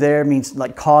Hebrew there means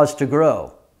like cause to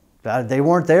grow. They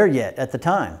weren't there yet at the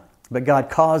time, but God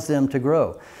caused them to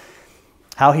grow.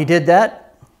 How he did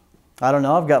that, I don't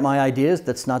know. I've got my ideas.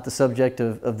 That's not the subject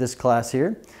of this class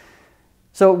here.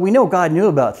 So we know God knew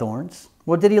about thorns.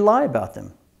 Well, did he lie about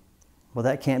them? Well,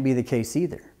 that can't be the case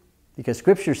either, because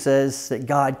Scripture says that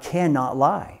God cannot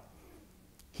lie.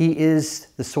 He is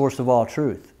the source of all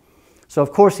truth. So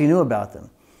of course he knew about them.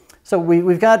 So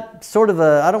we've got sort of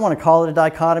a, I don't want to call it a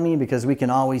dichotomy, because we can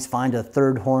always find a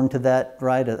third horn to that,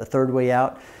 right? A third way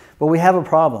out. But we have a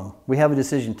problem. We have a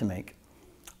decision to make.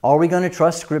 Are we going to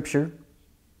trust Scripture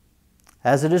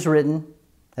as it is written,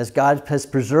 as God has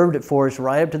preserved it for us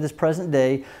right up to this present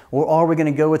day, or are we going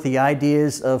to go with the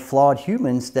ideas of flawed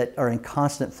humans that are in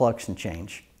constant flux and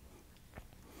change?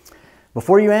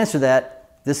 Before you answer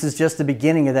that, this is just the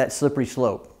beginning of that slippery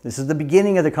slope. This is the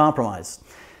beginning of the compromise.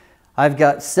 I've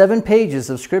got 7 pages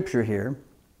of Scripture here,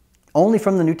 only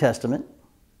from the New Testament,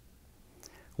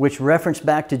 which reference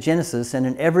back to Genesis, and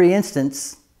in every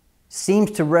instance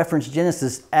seems to reference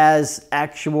Genesis as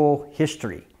actual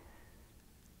history.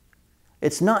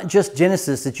 It's not just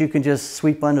Genesis that you can just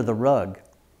sweep under the rug.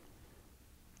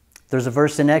 There's a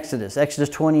verse in Exodus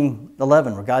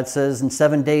 20:11, where God says, in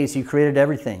 7 days He created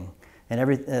everything, and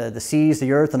the seas,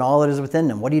 the earth, and all that is within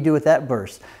them. What do you do with that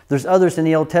verse? There's others in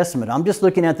the Old Testament. I'm just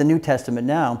looking at the New Testament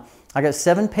now. I got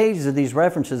 7 pages of these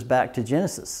references back to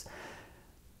Genesis.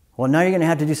 Well, now you're going to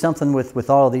have to do something with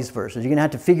all of these verses. You're going to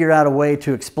have to figure out a way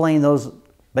to explain those,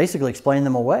 basically explain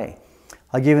them away.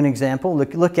 I'll give you an example.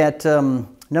 Look at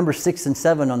number 6 and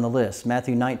 7 on the list,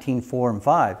 Matthew 19:4 and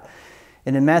 5.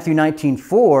 And in Matthew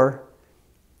 19:4,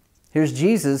 here's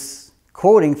Jesus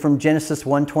quoting from Genesis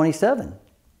 1:27.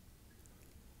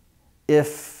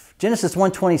 If Genesis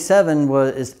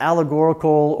 1:27 is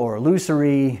allegorical or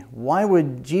illusory, why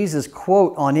would Jesus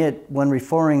quote on it when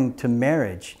referring to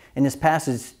marriage? In this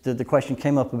passage, the question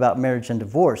came up about marriage and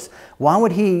divorce. Why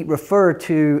would he refer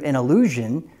to an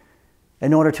illusion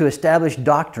in order to establish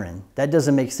doctrine? That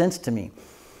doesn't make sense to me.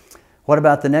 What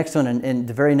about the next one? In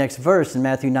the very next verse, in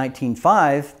Matthew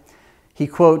 19:5, he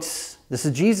quotes, this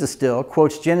is Jesus still,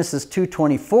 quotes Genesis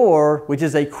 2:24, which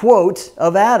is a quote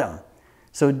of Adam.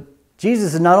 So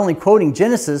Jesus is not only quoting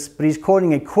Genesis, but he's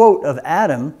quoting a quote of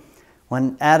Adam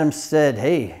when Adam said,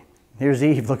 hey, here's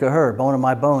Eve, look at her, bone of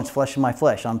my bones, flesh of my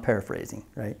flesh. I'm paraphrasing,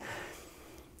 right?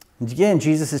 And again,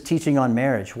 Jesus is teaching on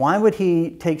marriage. Why would he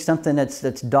take something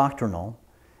that's doctrinal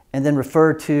and then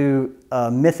refer to a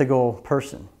mythical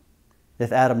person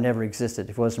if Adam never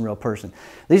existed, if he wasn't a real person?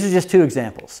 These are just 2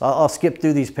 examples. I'll skip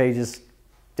through these pages.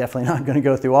 Definitely not going to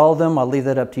go through all of them. I'll leave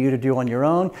that up to you to do on your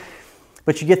own.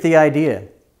 But you get the idea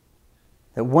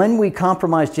that when we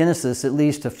compromise Genesis, it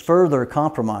leads to further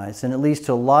compromise, and it leads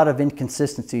to a lot of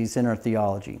inconsistencies in our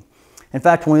theology. In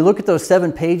fact, when we look at those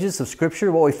 7 pages of Scripture,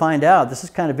 what we find out, this is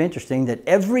kind of interesting, that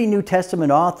every New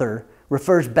Testament author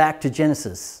refers back to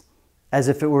Genesis as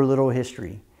if it were literal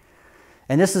history.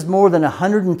 And this is more than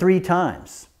 103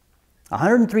 times.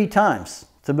 103 times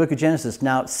the book of Genesis.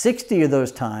 Now, 60 of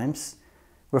those times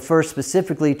refer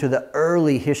specifically to the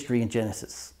early history in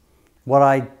Genesis. What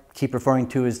I keep referring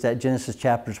to is that Genesis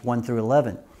chapters 1 through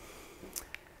 11.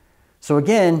 So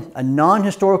again, a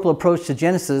non-historical approach to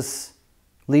Genesis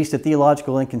leads to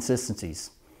theological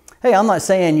inconsistencies. Hey, I'm not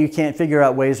saying you can't figure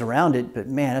out ways around it, but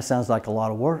man, that sounds like a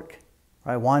lot of work,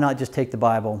 right? Why not just take the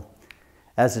Bible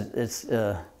as it's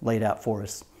laid out for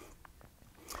us?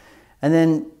 And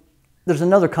then there's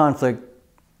another conflict,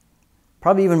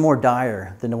 probably even more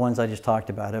dire than the ones I just talked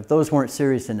about, if those weren't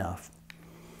serious enough.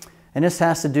 And this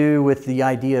has to do with the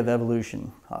idea of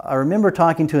evolution. I remember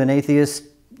talking to an atheist,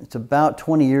 it's about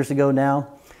 20 years ago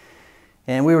now,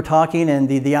 and we were talking, and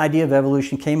the idea of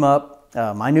evolution came up.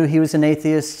 I knew he was an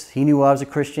atheist. He knew I was a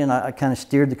Christian. I kind of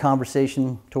steered the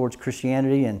conversation towards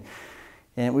Christianity,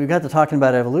 and we got to talking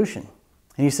about evolution.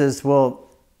 And he says, well,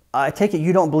 I take it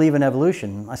you don't believe in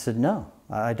evolution. I said, no,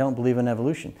 I don't believe in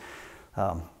evolution.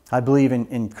 I believe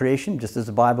in creation, just as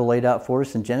the Bible laid out for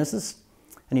us in Genesis.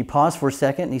 And he paused for a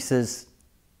second, and he says,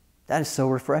 that is so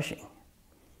refreshing.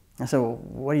 I said, well,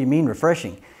 what do you mean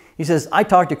refreshing? He says, I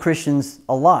talk to Christians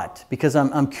a lot because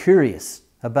I'm curious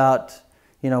about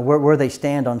where they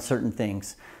stand on certain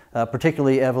things,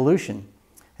 particularly evolution.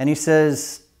 And he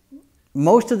says,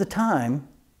 most of the time,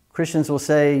 Christians will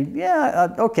say,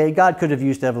 yeah, okay, God could have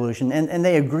used evolution. And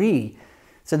they agree.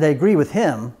 So they agree with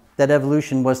him that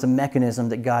evolution was the mechanism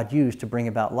that God used to bring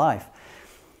about life.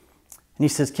 And he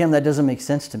says, Kim, that doesn't make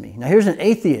sense to me. Now here's an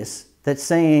atheist that's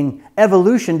saying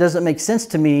evolution doesn't make sense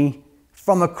to me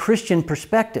from a Christian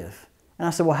perspective. And I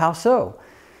said, well, how so?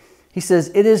 He says,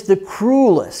 it is the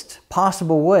cruelest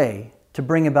possible way to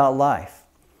bring about life.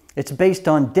 It's based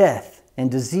on death and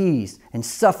disease and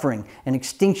suffering and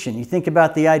extinction. You think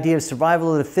about the idea of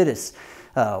survival of the fittest,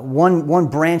 one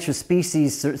branch of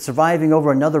species surviving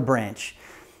over another branch.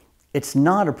 It's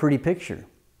not a pretty picture.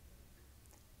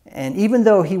 And even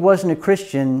though he wasn't a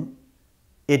Christian,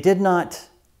 it did not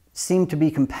seem to be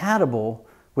compatible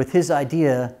with his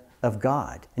idea of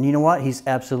God. And you know what? He's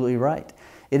absolutely right.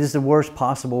 It is the worst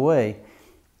possible way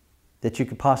that you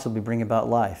could possibly bring about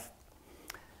life.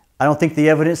 I don't think the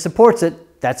evidence supports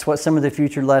it. That's what some of the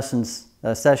future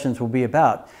sessions will be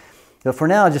about. But for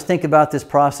now, just think about this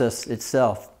process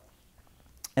itself.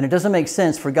 And it doesn't make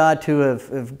sense for God to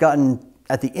have gotten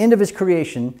at the end of his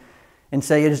creation and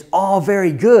say it is all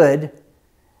very good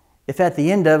if at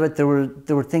the end of it there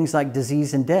were things like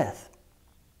disease and death.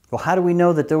 Well, how do we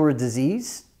know that there were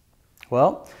disease?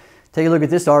 Well, take a look at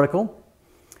this article.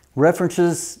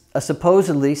 References a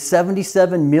supposedly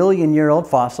 77 million year old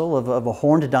fossil of a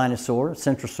horned dinosaur, a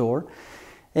centrosaur.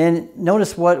 And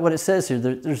notice what it says here.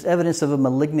 There's evidence of a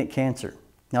malignant cancer.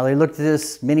 Now, they looked at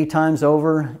this many times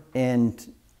over,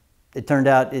 and it turned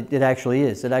out it actually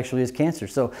is. It actually is cancer.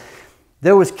 So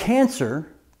there was cancer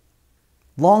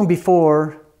long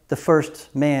before the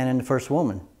first man and the first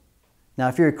woman. Now,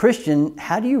 if you're a Christian,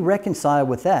 how do you reconcile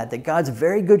with that God's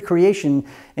very good creation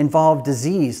involved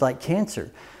disease like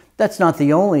cancer? That's not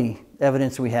the only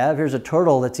evidence we have. Here's a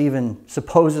turtle that's even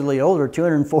supposedly older,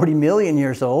 240 million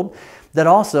years old, that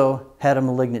also had a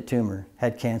malignant tumor,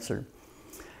 had cancer.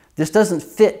 This doesn't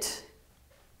fit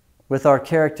with our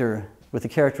character, with the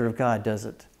character of God, does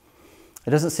it?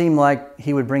 It doesn't seem like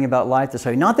he would bring about life this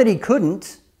way. Not that he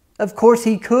couldn't. Of course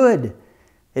he could.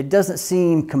 It doesn't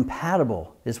seem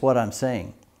compatible, is what I'm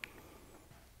saying.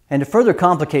 And to further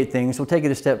complicate things, we'll take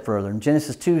it a step further. In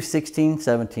Genesis 2, 16,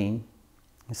 17,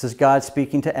 this is God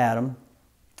speaking to Adam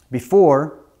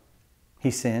before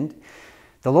he sinned.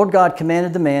 The Lord God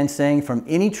commanded the man, saying, "From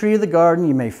any tree of the garden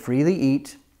you may freely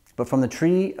eat, but from the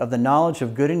tree of the knowledge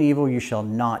of good and evil you shall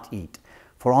not eat.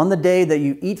 For on the day that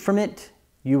you eat from it,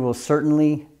 you will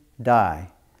certainly die."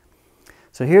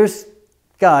 So here's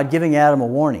God giving Adam a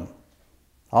warning.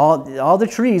 All the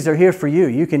trees are here for you.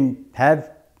 You can have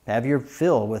your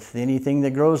fill with anything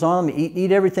that grows on them.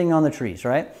 Eat everything on the trees,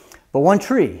 right? But one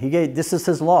tree, this is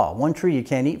his law. One tree you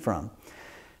can't eat from.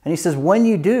 And he says, when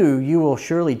you do, you will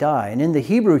surely die. And in the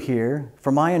Hebrew here,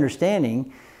 from my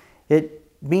understanding, it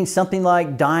means something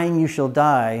like dying you shall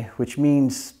die, which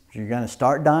means you're going to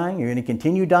start dying, you're going to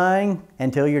continue dying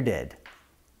until you're dead.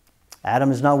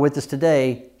 Adam is not with us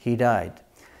today. He died.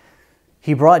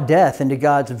 He brought death into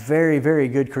God's very, very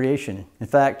good creation. In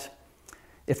fact,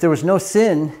 if there was no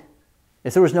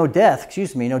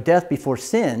death before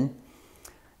sin,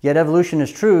 yet evolution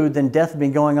is true, then death had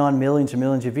been going on millions and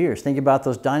millions of years. Think about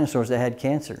those dinosaurs that had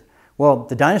cancer. Well,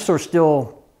 the dinosaurs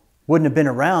still wouldn't have been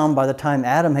around by the time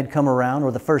Adam had come around,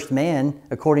 or the first man,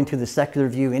 according to the secular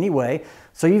view anyway.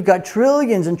 So you've got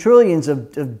trillions and trillions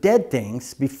of dead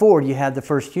things before you had the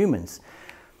first humans.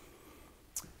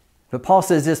 But Paul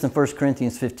says this in 1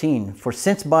 Corinthians 15, "For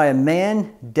since by a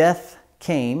man death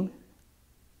came,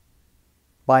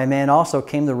 by a man also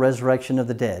came the resurrection of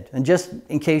the dead." And just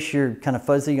in case you're kind of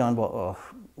fuzzy on,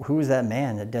 who is that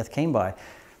man that death came by?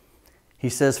 He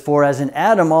says, "For as in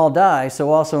Adam all die,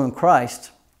 so also in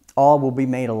Christ all will be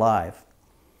made alive."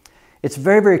 It's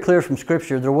very, very clear from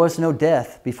Scripture there was no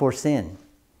death before sin.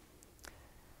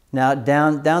 Now,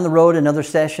 down the road, another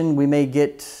session, we may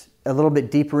get a little bit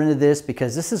deeper into this,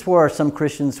 because this is where some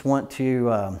Christians want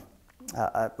to,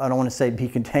 I don't want to say be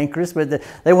cantankerous, but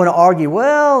they want to argue,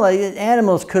 well,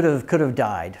 animals could have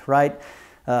died, right?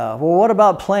 Well, what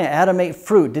about plant? Adam ate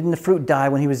fruit. Didn't the fruit die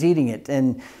when he was eating it?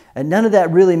 And none of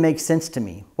that really makes sense to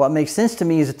me. What makes sense to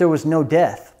me is that there was no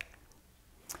death.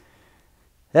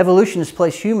 Evolution has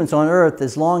placed humans on earth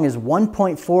as long as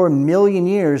 1.4 million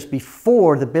years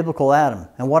before the biblical Adam.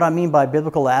 And what I mean by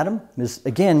biblical Adam is,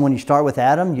 again, when you start with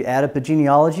Adam, you add up the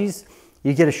genealogies,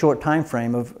 you get a short time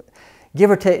frame of,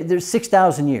 give or take, there's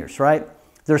 6,000 years, right?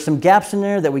 There's some gaps in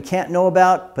there that we can't know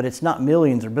about, but it's not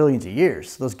millions or billions of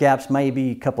years. Those gaps may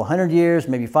be a couple hundred years,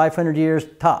 maybe 500 years,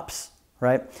 tops,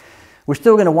 right? We're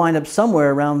still going to wind up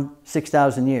somewhere around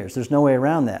 6,000 years. There's no way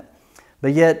around that.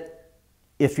 But yet,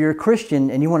 if you're a Christian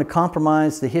and you want to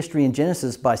compromise the history in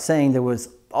Genesis by saying there was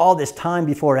all this time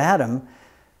before Adam,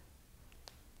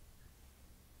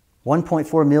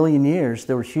 1.4 million years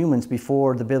there were humans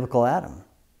before the biblical Adam.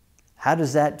 How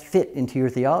does that fit into your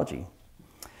theology?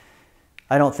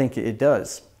 I don't think it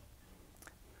does.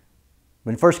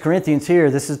 But in 1 Corinthians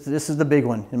here, this is the big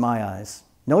one in my eyes.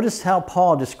 Notice how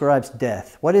Paul describes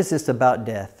death. What is this about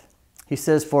death? He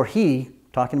says, "For he,"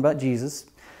 talking about Jesus,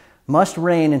 must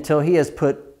reign until he has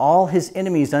put all his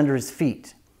enemies under his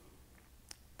feet.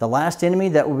 The last enemy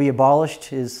that will be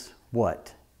abolished is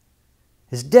what?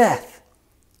 Is death.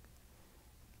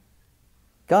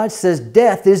 God says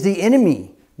death is the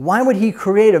enemy. Why would he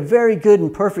create a very good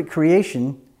and perfect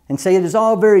creation and say it is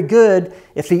all very good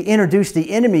if he introduced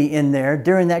the enemy in there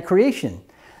during that creation?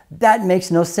 That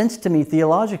makes no sense to me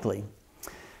theologically.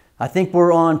 I think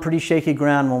we're on pretty shaky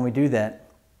ground when we do that.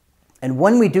 And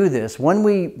when we do this, when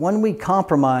we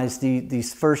compromise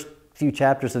these first few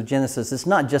chapters of Genesis, it's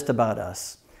not just about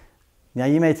us. Now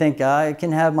you may think, I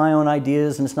can have my own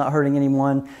ideas and it's not hurting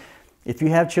anyone. If you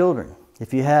have children,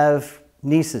 if you have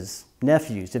nieces,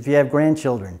 nephews, if you have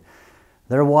grandchildren,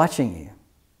 they're watching you.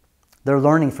 They're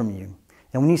learning from you.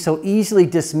 And when you so easily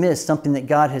dismiss something that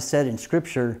God has said in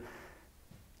Scripture,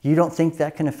 you don't think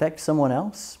that can affect someone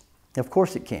else? Of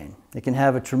course it can. It can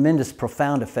have a tremendous,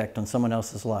 profound effect on someone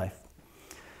else's life.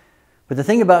 But the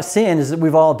thing about sin is that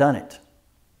we've all done it.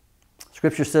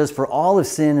 Scripture says, for all have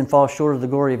sinned and fall short of the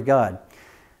glory of God.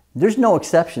 There's no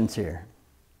exceptions here.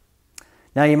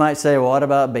 Now you might say, well, what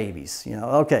about babies?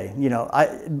 Okay,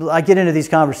 I get into these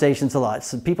conversations a lot.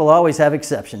 So people always have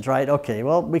exceptions, right? Okay,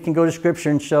 well, we can go to Scripture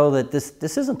and show that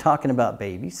this isn't talking about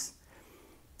babies.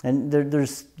 And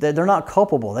they're not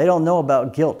culpable. They don't know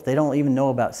about guilt. They don't even know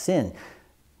about sin.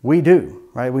 We do,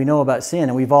 right? We know about sin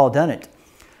and we've all done it.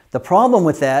 The problem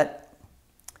with that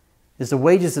is the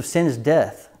wages of sin is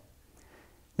death.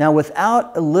 Now,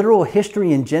 without a literal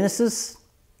history in Genesis,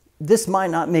 this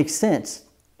might not make sense.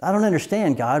 I don't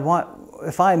understand, God. Why,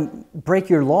 if I break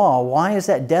your law, why is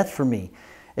that death for me?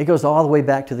 It goes all the way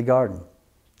back to the garden.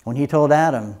 When he told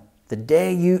Adam, the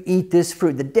day you eat this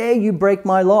fruit, the day you break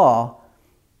my law,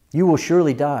 you will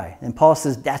surely die. And Paul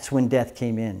says that's when death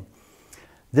came in.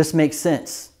 This makes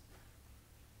sense,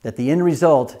 that the end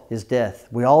result is death.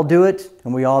 We all do it,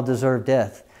 and we all deserve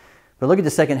death. But look at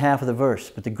the second half of the verse.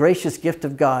 But the gracious gift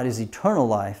of God is eternal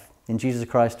life in Jesus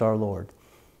Christ our Lord.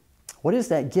 What is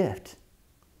that gift?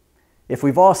 If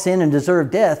we've all sinned and deserve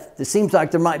death, it seems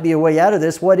like there might be a way out of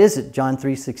this. What is it? John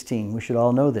 3:16. We should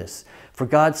all know this. For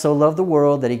God so loved the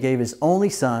world that he gave his only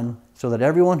Son, so that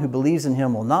everyone who believes in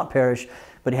him will not perish,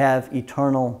 but have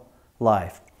eternal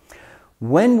life.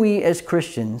 When we as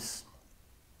Christians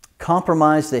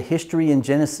compromise the history in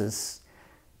Genesis,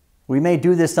 we may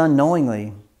do this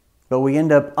unknowingly, but we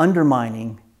end up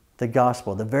undermining the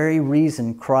gospel, the very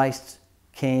reason Christ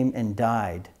came and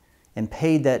died and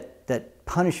paid that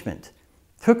punishment,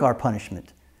 took our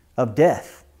punishment of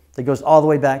death that goes all the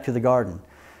way back to the garden.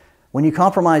 When you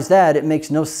compromise that, it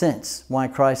makes no sense why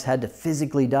Christ had to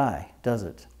physically die, does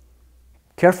it?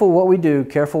 Careful what we do,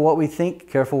 careful what we think,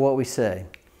 careful what we say.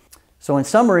 So in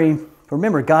summary,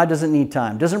 remember, God doesn't need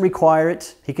time, doesn't require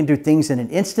it. He can do things in an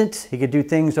instant. He could do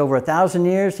things over 1,000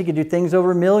 years. He could do things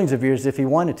over millions of years if he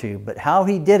wanted to. But how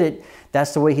he did it,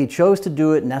 that's the way he chose to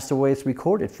do it, and that's the way it's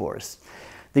recorded for us.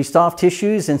 These soft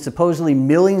tissues and supposedly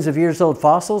millions of years old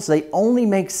fossils, they only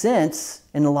make sense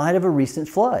in the light of a recent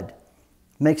flood.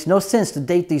 It makes no sense to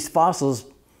date these fossils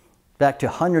back to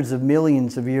hundreds of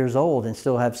millions of years old and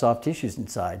still have soft tissues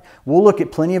inside. We'll look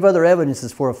at plenty of other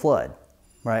evidences for a flood,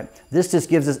 right? This just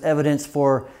gives us evidence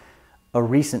for a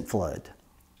recent flood.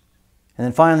 And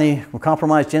then finally, we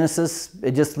compromise Genesis.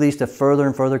 It just leads to further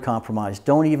and further compromise.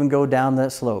 Don't even go down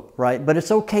that slope, right? But it's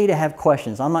okay to have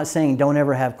questions. I'm not saying don't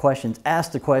ever have questions.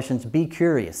 Ask the questions. Be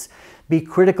curious. Be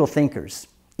critical thinkers.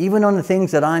 Even on the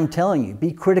things that I'm telling you,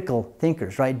 be critical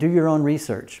thinkers, right? Do your own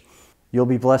research. You'll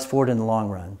be blessed for it in the long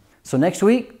run. So next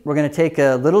week, we're going to take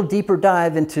a little deeper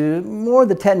dive into more of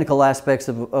the technical aspects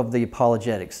of the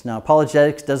apologetics. Now,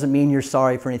 apologetics doesn't mean you're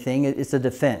sorry for anything. It's a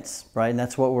defense, right? And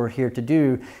that's what we're here to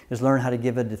do, is learn how to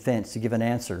give a defense, to give an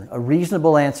answer, a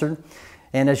reasonable answer.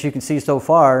 And as you can see so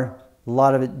far, a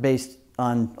lot of it based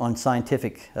on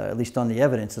scientific, at least on the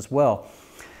evidence as well.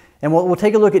 And we'll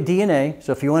take a look at DNA.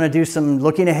 So if you want to do some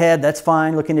looking ahead, that's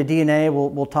fine. Looking at DNA,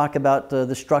 we'll talk about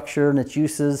the structure and its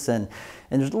uses. And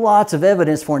there's lots of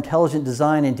evidence for intelligent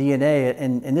design in DNA.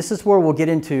 And this is where we'll get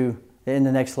into in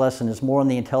the next lesson, is more on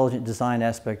the intelligent design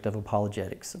aspect of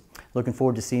apologetics. Looking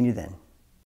forward to seeing you then.